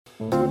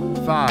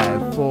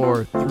5,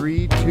 4,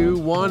 3, 2,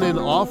 1, and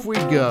off we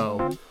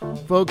go.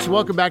 Folks,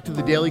 welcome back to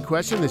the Daily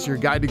Question. This is your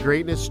guide to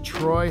greatness,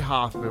 Troy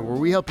Hoffman, where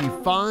we help you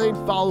find,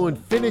 follow, and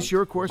finish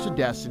your course of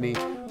destiny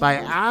by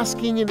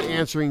asking and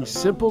answering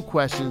simple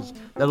questions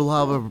that will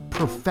have a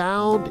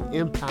profound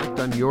impact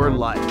on your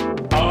life.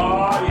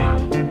 Oh, yeah.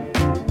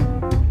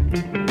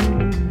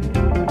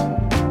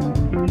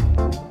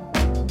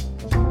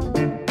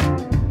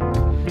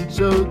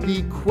 So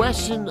the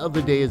question of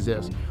the day is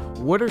this: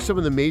 what are some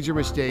of the major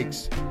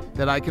mistakes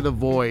that I can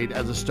avoid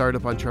as a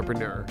startup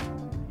entrepreneur?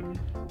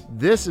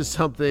 This is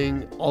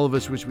something all of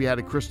us wish we had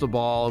a crystal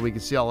ball and we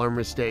could see all our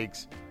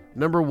mistakes.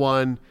 Number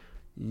one,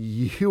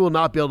 you will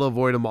not be able to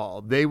avoid them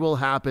all. They will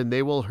happen,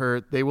 they will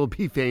hurt, they will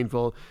be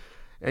painful,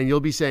 and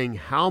you'll be saying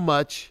how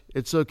much,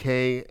 it's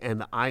okay,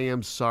 and I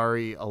am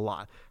sorry a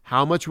lot.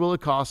 How much will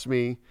it cost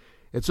me?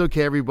 It's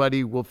okay,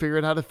 everybody, we'll figure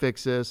out how to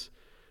fix this,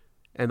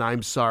 and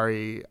I'm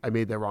sorry I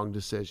made that wrong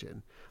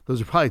decision. Those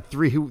are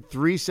probably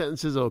three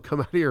sentences that will come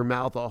out of your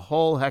mouth a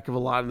whole heck of a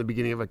lot in the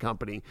beginning of a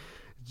company.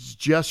 It's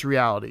just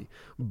reality.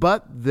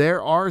 But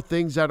there are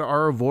things that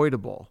are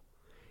avoidable.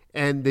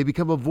 And they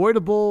become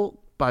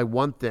avoidable by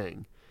one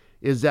thing,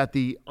 is that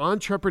the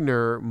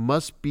entrepreneur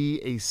must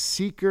be a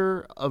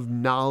seeker of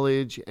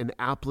knowledge and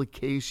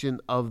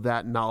application of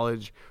that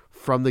knowledge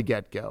from the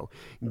get-go.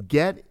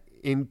 Get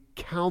in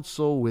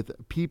counsel with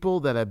people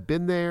that have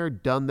been there,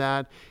 done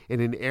that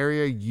in an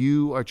area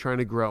you are trying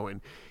to grow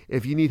in.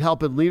 If you need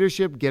help in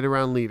leadership, get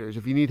around leaders.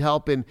 If you need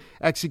help in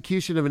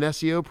execution of an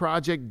SEO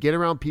project, get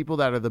around people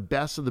that are the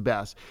best of the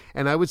best.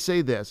 And I would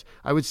say this,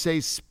 I would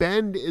say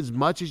spend as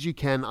much as you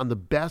can on the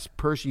best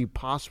person you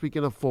possibly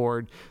can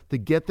afford to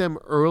get them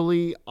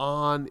early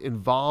on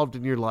involved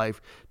in your life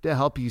to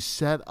help you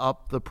set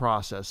up the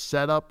process,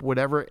 set up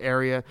whatever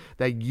area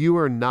that you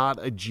are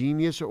not a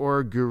genius or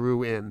a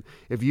guru in.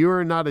 If you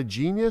are not a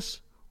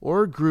genius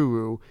or a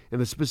guru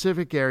in a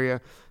specific area,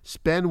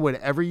 spend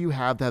whatever you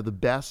have to have the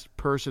best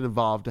person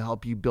involved to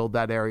help you build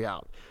that area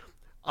out.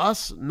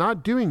 Us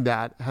not doing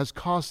that has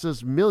cost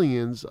us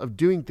millions of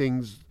doing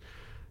things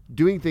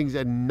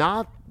and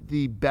not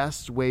the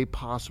best way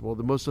possible,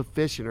 the most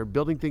efficient, or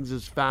building things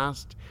as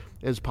fast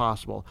as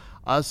possible.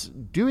 Us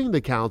doing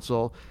the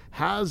counsel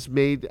has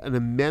made an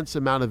immense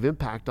amount of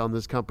impact on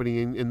this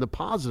company in the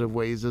positive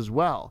ways as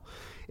well.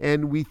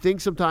 And we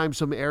think sometimes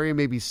some area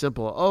may be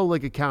simple. Oh,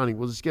 like accounting.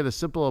 We'll just get a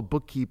simple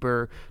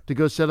bookkeeper to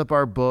go set up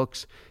our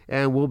books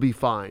and we'll be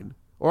fine.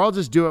 Or I'll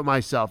just do it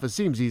myself. It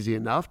seems easy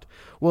enough.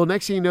 Well,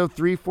 next thing you know,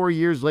 3-4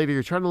 years later,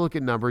 you're trying to look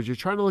at numbers. You're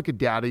trying to look at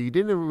data. You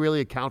didn't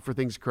really account for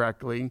things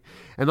correctly.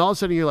 And all of a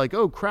sudden you're like,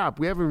 oh crap,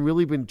 we haven't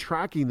really been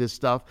tracking this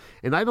stuff.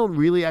 And I don't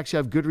really actually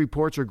have good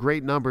reports or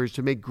great numbers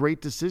to make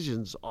great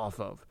decisions off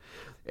of.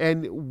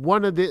 And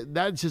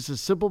that's just a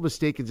simple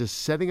mistake in just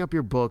setting up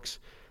your books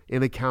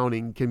in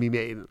accounting can be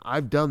made.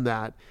 I've done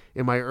that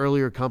in my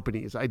earlier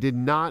companies. I did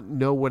not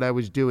know what I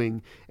was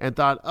doing and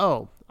thought,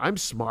 oh, I'm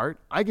smart.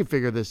 I can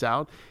figure this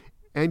out,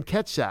 and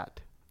catch that.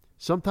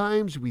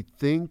 Sometimes we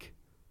think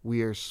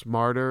we are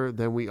smarter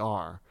than we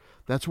are.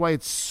 That's why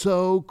it's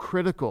so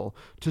critical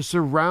to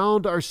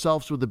surround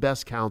ourselves with the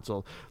best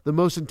counsel, the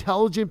most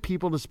intelligent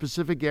people in a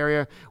specific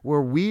area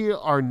where we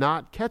are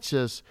not, catch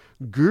this,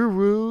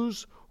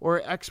 gurus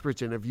or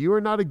experts in. If you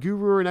are not a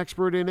guru or an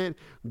expert in it,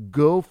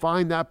 go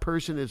find that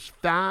person as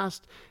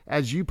fast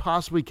as you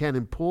possibly can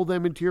and pull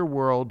them into your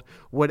world,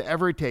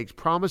 whatever it takes.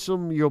 Promise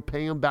them you'll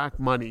pay them back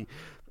money.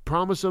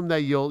 Promise them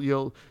that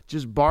you'll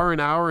just borrow an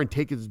hour and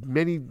take as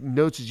many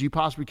notes as you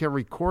possibly can.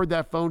 Record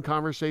that phone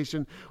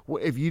conversation.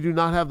 If you do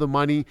not have the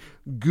money,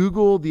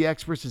 Google the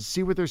experts and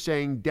see what they're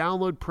saying.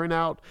 Download, print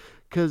out,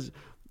 because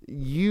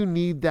you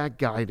need that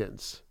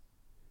guidance.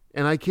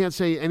 And I can't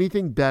say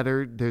anything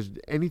better. There's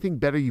anything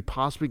better you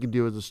possibly can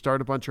do as a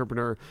startup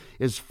entrepreneur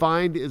is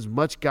find as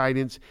much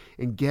guidance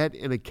and get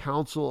in a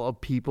council of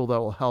people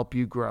that will help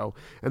you grow.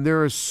 And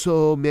there are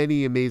so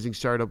many amazing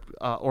startup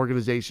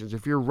organizations.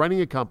 If you're running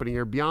a company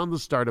or beyond the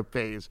startup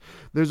phase,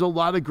 there's a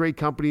lot of great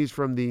companies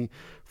from the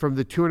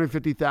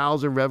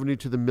 250,000 revenue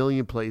to the $1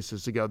 million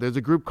places to go. There's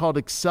a group called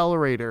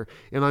Accelerator,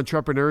 an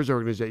entrepreneurs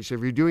organization.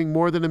 If you're doing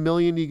more than $1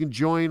 million, you can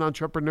join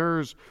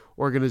Entrepreneurs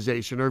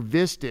Organization or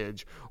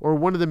Vistage or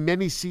one of the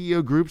many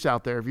CEO groups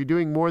out there. If you're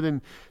doing more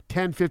than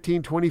 10,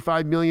 15,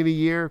 25 million a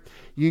year,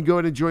 you can go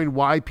ahead and join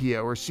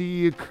YPO or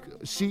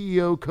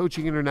CEO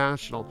Coaching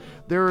International.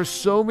 There are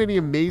so many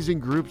amazing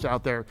groups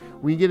out there.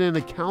 We get in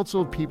a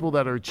council of people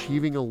that are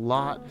achieving a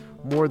lot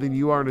more than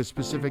you are in a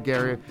specific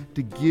area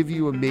to give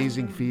you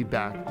amazing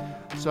feedback.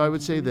 So I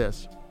would say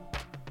this.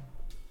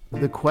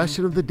 The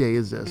question of the day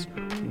is this: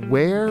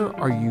 where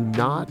are you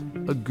not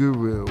a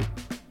guru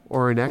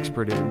or an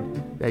expert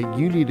in that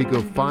you need to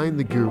go find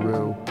the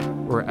guru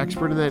or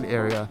expert in that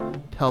area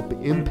to help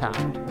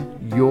impact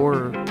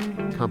your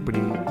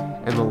company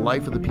and the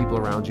life of the people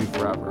around you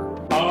forever?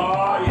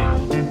 Oh, yeah.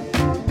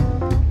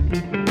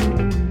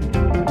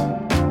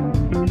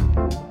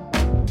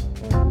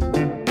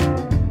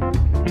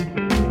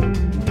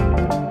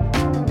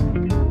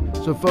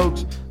 So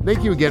folks,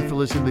 thank you again for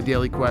listening to the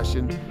Daily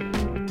Question.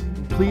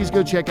 please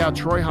go check out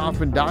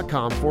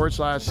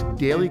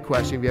troyhoffman.com/daily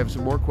question if you have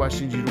some more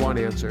questions you'd want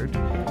answered.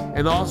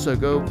 And also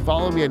go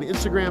follow me on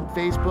Instagram,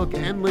 Facebook,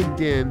 and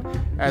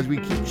LinkedIn as we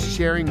keep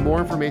sharing more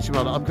information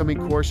about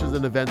upcoming courses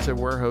and events that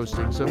we're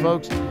hosting. So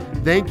folks,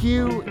 thank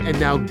you, and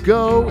now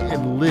go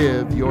and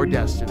live your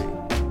destiny.